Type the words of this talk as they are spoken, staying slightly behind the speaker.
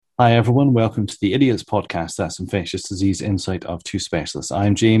Hi, everyone. Welcome to the Idiots Podcast. That's infectious disease insight of two specialists.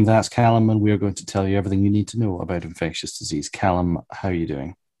 I'm James, that's Callum, and we are going to tell you everything you need to know about infectious disease. Callum, how are you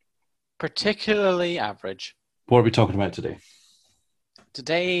doing? Particularly average. What are we talking about today?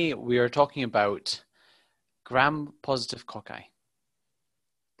 Today we are talking about gram-positive cocci,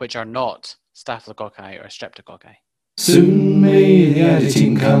 which are not staphylococci or streptococci. Soon may the ID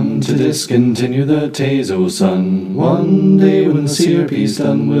team come to discontinue the Tazo Sun. One day when the CRP's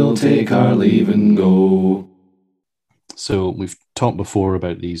done, we'll take our leave and go. So we've talked before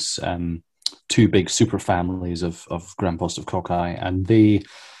about these two big superfamilies of gram-positive cocci, and they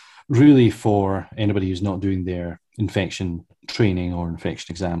really, for anybody who's not doing their infection training or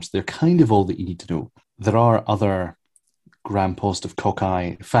infection exams, they're kind of all that you need to know. There are other gram-positive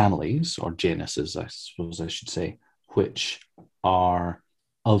cocci families, or genuses, I suppose I should say, which are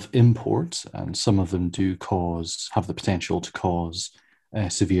of import, and some of them do have the potential to cause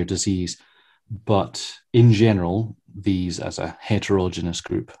severe disease. But in general, these as a heterogeneous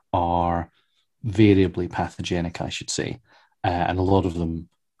group are variably pathogenic, I should say, and a lot of them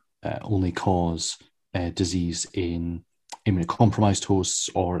only cause disease in immunocompromised hosts,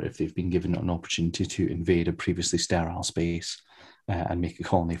 or if they've been given an opportunity to invade a previously sterile space and make a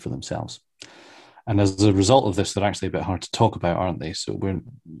colony for themselves. And as a result of this, they're actually a bit hard to talk about, aren't they? So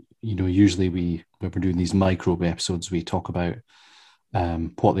usually when we're doing these microbe episodes, we talk about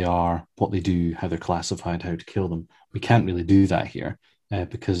what they are, what they do, how they're classified, how to kill them. We can't really do that here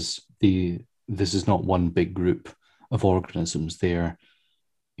because this is not one big group of organisms. They're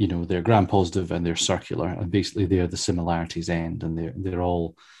gram-positive and they're circular, and basically there the similarities end, and they're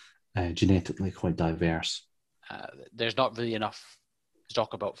all genetically quite diverse. There's not really enough to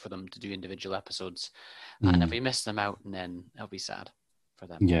talk about for them to do individual episodes, and if we miss them out, then it'll be sad for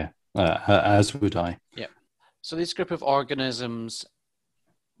them. Yeah, as would I. Yeah. So this group of organisms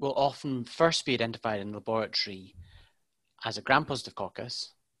will often first be identified in the laboratory as a gram-positive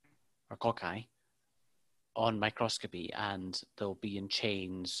coccus or cocci on microscopy, and they'll be in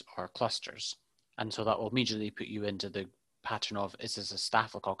chains or clusters. And so that will immediately put you into the pattern of, is this a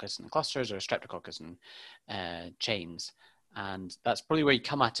staphylococcus in clusters or a streptococcus in chains? And that's probably where you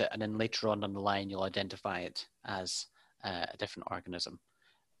come at it, and then later on down the line, you'll identify it as a different organism.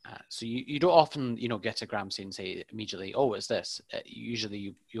 So you don't often, get a gram seed and say immediately, oh, it's this.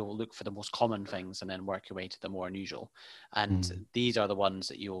 Usually you'll look for the most common things and then work your way to the more unusual. And these are the ones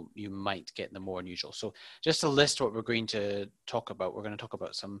that you might get the more unusual. So just to list what we're going to talk about, we're going to talk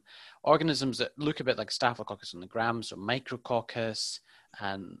about some organisms that look a bit like Staphylococcus on the gram, so Micrococcus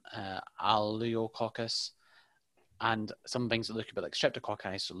and Aleococcus, and some things that look a bit like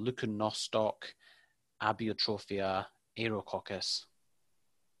Streptococci, so Leuconostoc, Abiotrophia, Aerococcus.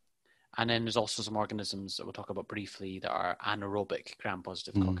 And then there's also some organisms that we'll talk about briefly that are anaerobic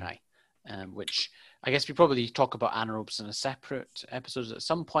gram-positive cocci, which I guess we probably talk about anaerobes in a separate episode at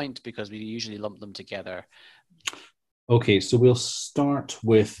some point because we usually lump them together. Okay, so we'll start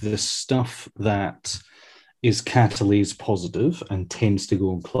with the stuff that is catalase positive and tends to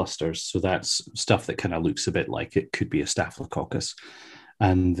go in clusters. So that's stuff that kind of looks a bit like it could be a staphylococcus.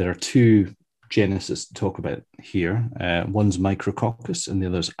 And there are two genuses to talk about here. One's Micrococcus and the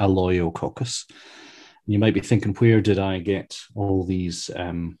other's Aloeococcus. You might be thinking, where did I get all these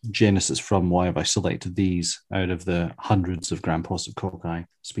genuses from? Why have I selected these out of the hundreds of gram-positive cocci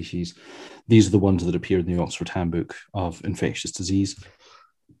species? These are the ones that appear in the Oxford Handbook of Infectious Disease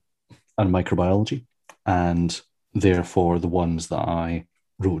and Microbiology, and therefore the ones that I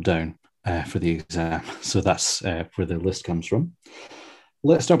wrote down for the exam. So that's where the list comes from.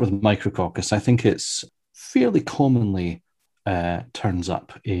 Let's start with Micrococcus. I think it's fairly commonly turns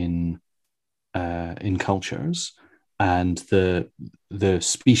up in cultures, and the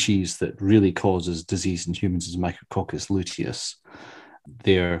species that really causes disease in humans is Micrococcus luteus.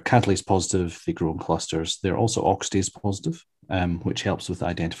 They're catalase positive. They grow in clusters. They're also oxidase positive, which helps with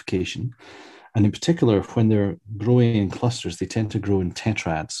identification. And in particular, when they're growing in clusters, they tend to grow in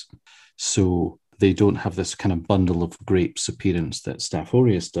tetrads. So they don't have this kind of bundle of grapes appearance that Staph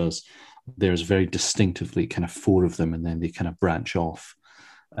aureus does. There's very distinctively kind of four of them, and then they kind of branch off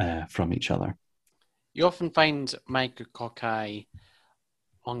from each other. You often find micrococci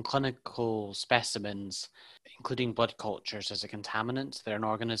on clinical specimens, including blood cultures, as a contaminant. They're an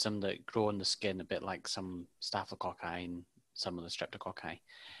organism that grow in the skin a bit like some staphylococci and some of the streptococci.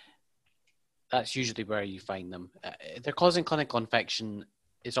 That's usually where you find them. They're causing clinical infection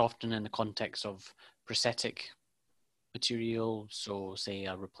is often in the context of prosthetic material, so say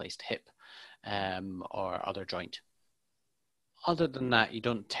a replaced hip or other joint. Other than that, you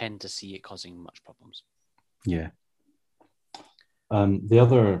don't tend to see it causing much problems. Yeah. The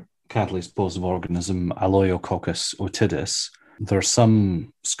other catalase positive organism, Aloeococcus otidis, there are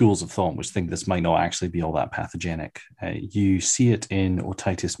some schools of thought which think this might not actually be all that pathogenic. You see it in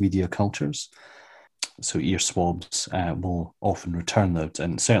otitis media cultures. So ear swabs will often return that,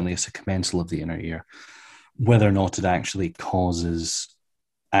 and certainly it's a commensal of the inner ear. Whether or not it actually causes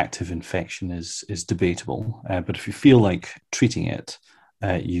active infection is debatable. But if you feel like treating it,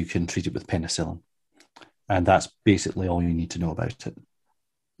 you can treat it with penicillin. And that's basically all you need to know about it.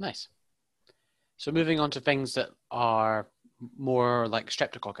 Nice. So moving on to things that are more like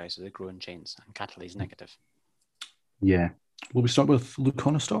streptococci, so they grow in chains, and catalase negative. Yeah. Will we start with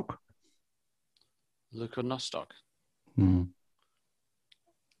leukonostoc? Leukonostoc. Mm.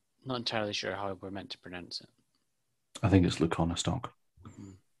 Not entirely sure how we're meant to pronounce it. I think it's leukonostoc.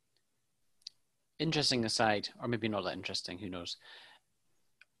 Interesting aside, or maybe not that interesting, who knows.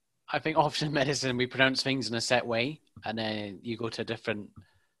 I think often in medicine we pronounce things in a set way, and then you go to a different,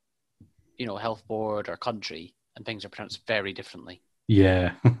 health board or country, and things are pronounced very differently.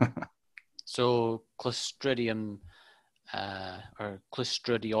 Yeah. So Clostridium, or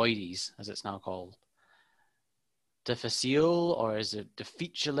Clostridioides, as it's now called, difficile, or is it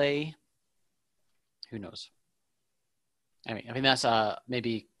difficile? Who knows? I think that's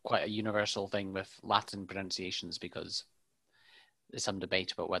maybe quite a universal thing with Latin pronunciations, because there's some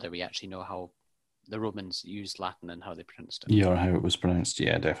debate about whether we actually know how the Romans used Latin and how they pronounced it. Yeah, or how it was pronounced.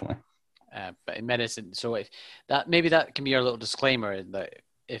 Yeah, definitely. But in medicine, so if that can be our little disclaimer, that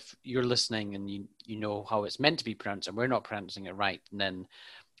if you're listening and you know how it's meant to be pronounced and we're not pronouncing it right, then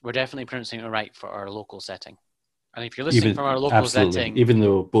we're definitely pronouncing it right for our local setting. And if you're listening from our local setting, even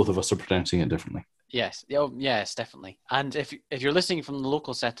though both of us are pronouncing it differently. Yes. Oh, yes, definitely. And if you're listening from the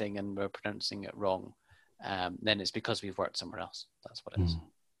local setting and we're pronouncing it wrong, then it's because we've worked somewhere else. That's what it is.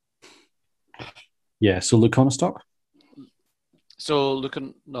 Yeah. So leukonostoc? So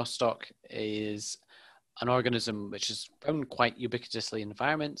leukonostoc is an organism which is found quite ubiquitously in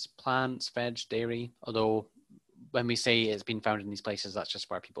environments, plants, veg, dairy, although when we say it's been found in these places, that's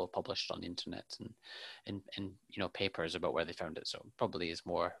just where people have published on the internet and in papers about where they found it. So probably is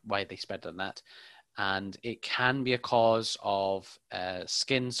more widely spread than that. And it can be a cause of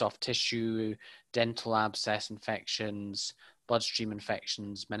skin, soft tissue, dental abscess infections, bloodstream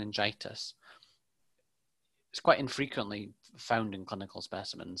infections, meningitis. It's quite infrequently found in clinical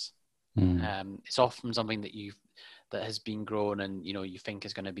specimens. It's often something that has been grown and you think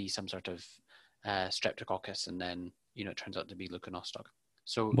is going to be some sort of streptococcus, and then it turns out to be leukonostoc.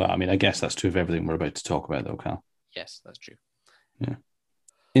 So, well, I guess that's true of everything we're about to talk about, though, Cal. Yes, that's true. Yeah.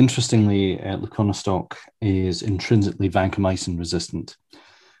 Interestingly, leukonostoc is intrinsically vancomycin resistant.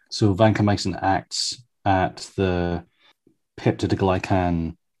 So vancomycin acts at the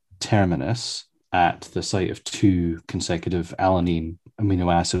peptidoglycan terminus at the site of two consecutive alanine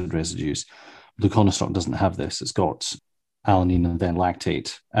amino acid residues. Leukonostoc doesn't have this. It's got alanine and then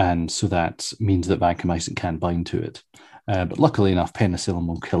lactate, and so that means that vancomycin can bind to it. But luckily enough, penicillin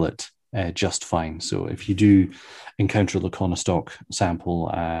will kill it just fine. So if you do encounter a leukonostoc sample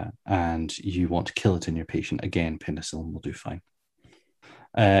and you want to kill it in your patient, again, penicillin will do fine.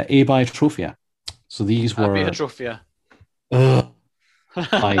 Abiotrophia. So these were... Abiotrophia.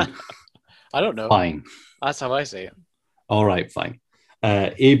 Fine. I don't know. Fine. That's how I say it. All right, fine.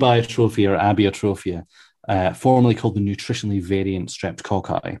 Abiotrophia or abiotrophia, formerly called the nutritionally variant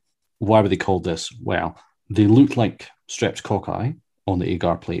streptococci. Why were they called this? Well, they look like streptococci on the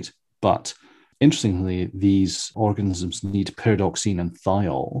agar plate, but interestingly, these organisms need pyridoxine and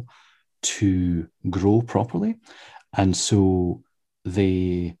thiol to grow properly, and so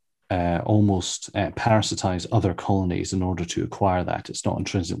they almost parasitize other colonies in order to acquire that. It's not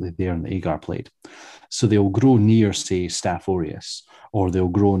intrinsically there in the agar plate. So they'll grow near, say, Staph aureus, or they'll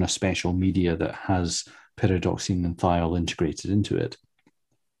grow in a special media that has pyridoxine and thiol integrated into it.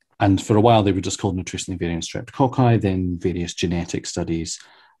 And for a while, they were just called nutritionally variant streptococci. Then various genetic studies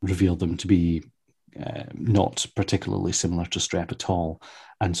revealed them to be not particularly similar to strep at all.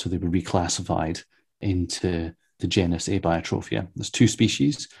 And so they were reclassified into the genus Abiotrophia. There's two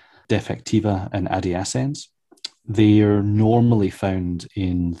species, Defectiva and Adiacens. They are normally found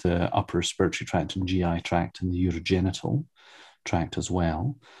in the upper respiratory tract and GI tract and the urogenital tract as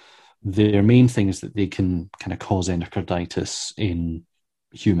well. Their main thing is that they can kind of cause endocarditis in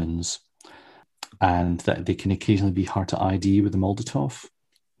humans, and that they can occasionally be hard to ID with the MALDI-TOF.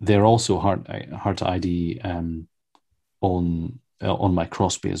 They're also hard to ID on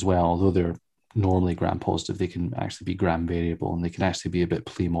microscopy as well. Although they're normally gram-positive, they can actually be gram-variable, and they can actually be a bit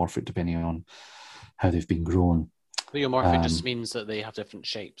pleomorphic depending on how they've been grown. Pleomorphic just means that they have different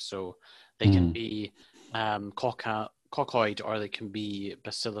shapes, so they can be coccoid or they can be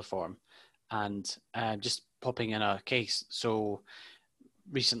bacilliform. And just popping in a case. So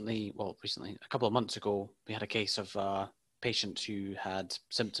recently, a couple of months ago, we had a case of a patient who had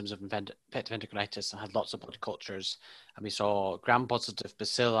symptoms of infective enterocolitis and had lots of blood cultures. And we saw gram-positive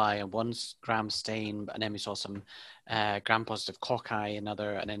bacilli and one gram stain, and then we saw some gram-positive cocci,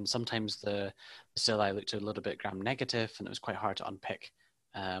 another, and then sometimes the bacilli looked a little bit gram-negative, and it was quite hard to unpick.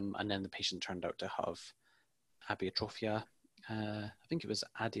 And then the patient turned out to have Abiotrophia. I think it was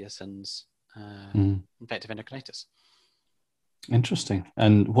Addison's infective enterocolitis. Interesting.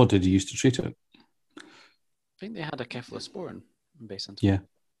 And what did you use to treat it? I think they had a cephalosporin based on. Yeah.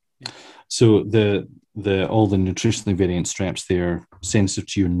 So the all the nutritionally variant streps, they're sensitive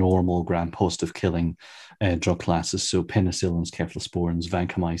to your normal gram-positive killing drug classes. So penicillins, cephalosporins,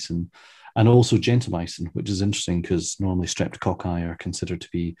 vancomycin, and also gentamicin, which is interesting because normally streptococci are considered to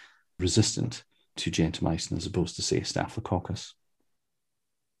be resistant to gentamicin as opposed to, say, staphylococcus.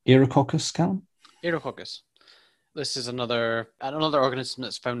 Aerococcus, Callum? Aerococcus. This is another organism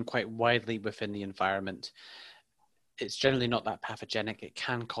that's found quite widely within the environment. It's generally not that pathogenic. It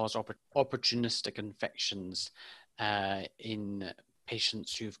can cause opportunistic infections in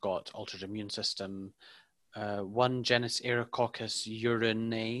patients who've got altered immune system. One genus, Aerococcus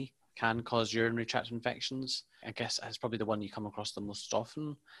urinae, can cause urinary tract infections. I guess that's probably the one you come across the most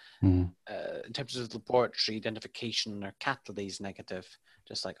often. In terms of laboratory identification, they're catalase negative,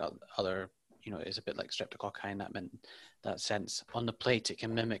 just like other, it's a bit like streptococci in that sense. On the plate, it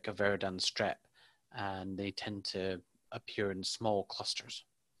can mimic a Viridans strep, and they tend to appear in small clusters.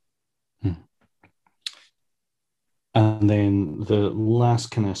 And then the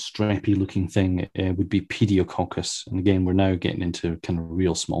last kind of strappy looking thing would be Pediococcus. And again, we're now getting into kind of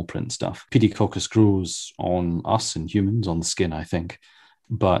real small print stuff. Pediococcus grows on us and humans, on the skin, I think,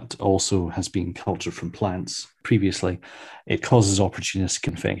 but also has been cultured from plants previously. It causes opportunistic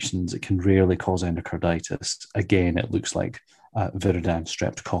infections. It can rarely cause endocarditis. Again, it looks like Viridans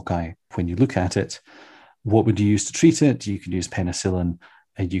streptococci when you look at it. What would you use to treat it? You could use penicillin,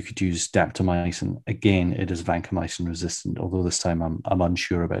 and you could use daptomycin. Again, it is vancomycin resistant, although this time I'm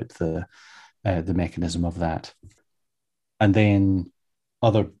unsure about the mechanism of that. And then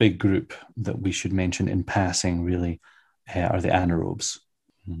other big group that we should mention in passing really are the anaerobes.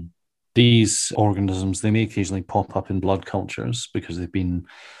 These organisms, they may occasionally pop up in blood cultures because they've been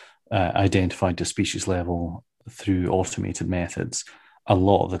identified to species level through automated methods. A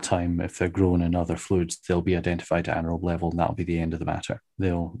lot of the time, if they're grown in other fluids, they'll be identified at anaerobe level, and that'll be the end of the matter.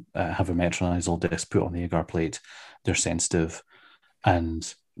 They'll have a metronidazole disc put on the agar plate. They're sensitive,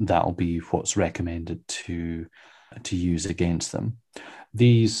 and that'll be what's recommended to use against them.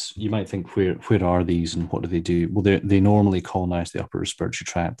 These, you might think, where are these and what do they do? Well, they normally colonize the upper respiratory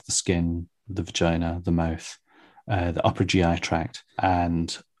tract, the skin, the vagina, the mouth, the upper GI tract,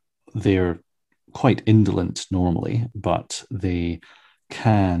 and they're quite indolent normally, but they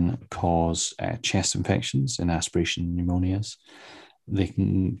can cause chest infections and aspiration pneumonias. They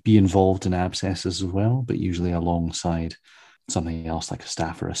can be involved in abscesses as well, but usually alongside something else like a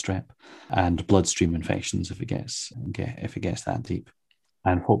staph or a strep, and bloodstream infections if it gets that deep.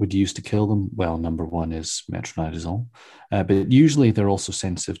 And what would you use to kill them? Well, number one is metronidazole, but usually they're also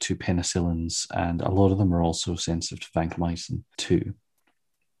sensitive to penicillins, and a lot of them are also sensitive to vancomycin too.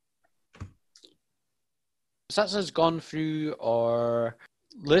 So that has gone through our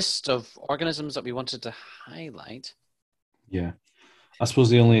list of organisms that we wanted to highlight. Yeah. I suppose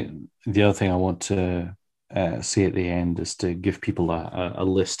the other thing I want to say at the end is to give people a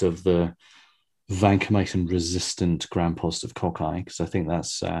list of the vancomycin resistant gram-positive cocci, because I think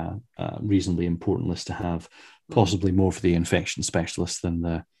that's a reasonably important list to have, possibly more for the infection specialists than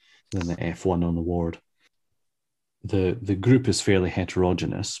the F1 on the ward. The group is fairly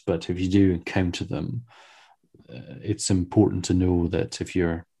heterogeneous, but if you do encounter them, it's important to know that if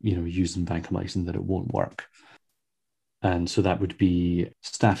you're using vancomycin, that it won't work. And so that would be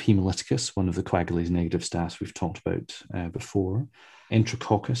Staph hemolyticus, one of the coagulase negative staphs we've talked about before.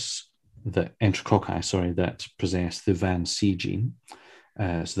 Enterococci, that possess the VAN-C gene.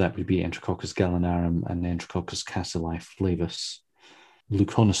 So that would be Enterococcus gallinarum and Enterococcus cassili flavus.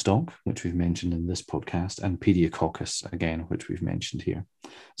 Leukonostoc, which we've mentioned in this podcast, and Pediococcus, again, which we've mentioned here.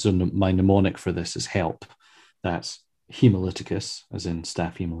 So my mnemonic for this is HELP. That's hemolyticus, as in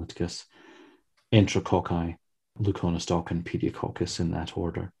Staph hemolyticus, Enterococci, Leukonostoc, and Pediococcus in that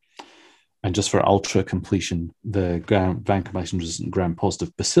order. And just for ultra completion, the vancomycin-resistant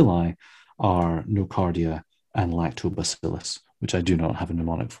gram-positive bacilli are Nocardia and Lactobacillus, which I do not have a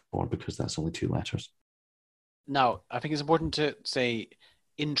mnemonic for because that's only 2 letters. Now, I think it's important to say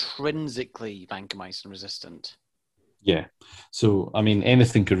intrinsically vancomycin resistant. Yeah. So, I mean,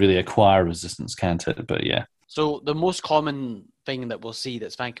 anything could really acquire resistance, can't it? But yeah. So the most common thing that we'll see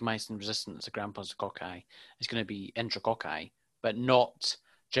that's vancomycin resistant as a gram-positive cocci is going to be enterococci, but not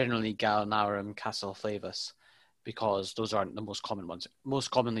generally Gallinarum cassiflavus, because those aren't the most common ones.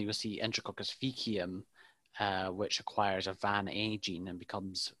 Most commonly, we'll see Enterococcus faecium, which acquires a VAN-A gene and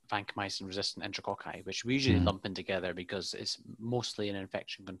becomes vancomycin-resistant enterococci, which we usually lump in together because it's mostly an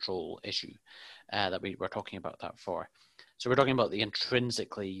infection control issue that we were talking about that for. So we're talking about the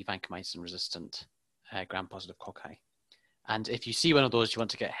intrinsically vancomycin-resistant gram-positive cocci. And if you see one of those, you want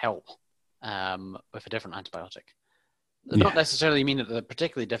to get help with a different antibiotic. It don't necessarily mean that they're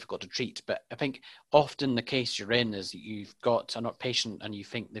particularly difficult to treat, but I think often the case you're in is you've got a patient and you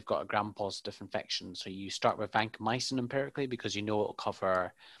think they've got a gram-positive infection. So you start with vancomycin empirically because you know it'll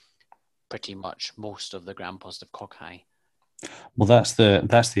cover pretty much most of the gram-positive cocci. Well, that's the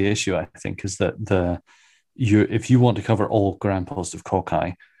issue, I think, is that if you want to cover all gram-positive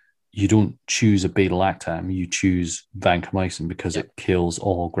cocci, you don't choose a beta-lactam, you choose vancomycin because it kills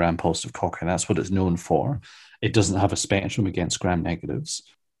all gram-positive cocci. That's what it's known for. It doesn't have a spectrum against gram-negatives.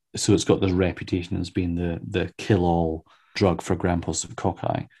 So it's got the reputation as being the kill-all drug for gram-positive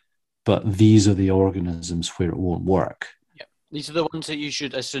cocci. But these are the organisms where it won't work. Yeah. These are the ones that you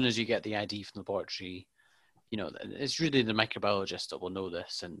should, as soon as you get the ID from the laboratory, it's really the microbiologist that will know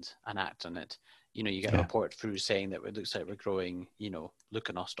this and act on it. You get a report through saying that it looks like we're growing,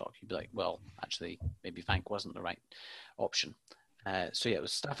 Leuconostoc. You'd be like, well, actually, maybe Vanc wasn't the right option. So it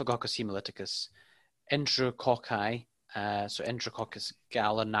was Staphylococcus hemolyticus, Enterococci, so Enterococcus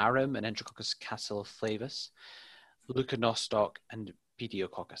gallinarum and Enterococcus cassiflavus, Leuconostoc, and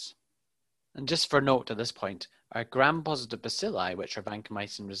Pediococcus. And just for note at this point, our gram-positive bacilli, which are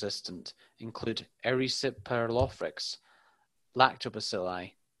vancomycin resistant, include Erysipetalophrix,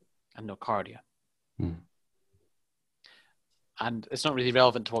 Lactobacilli, and Nocardia. And it's not really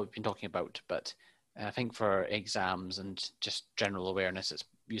relevant to what we've been talking about, but I think for exams and just general awareness, it's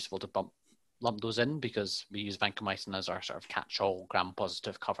useful to lump those in because we use vancomycin as our sort of catch-all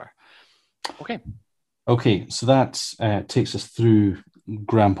gram-positive cover. Okay, so that takes us through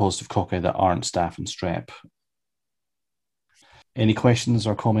gram-positive cocci that aren't staph and strep. Any questions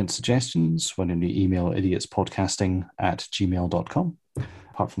or comments, suggestions? Why don't you email idiotspodcasting@gmail.com.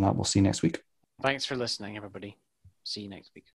 Apart from that, we'll see you next week. Thanks for listening, everybody. See you next week.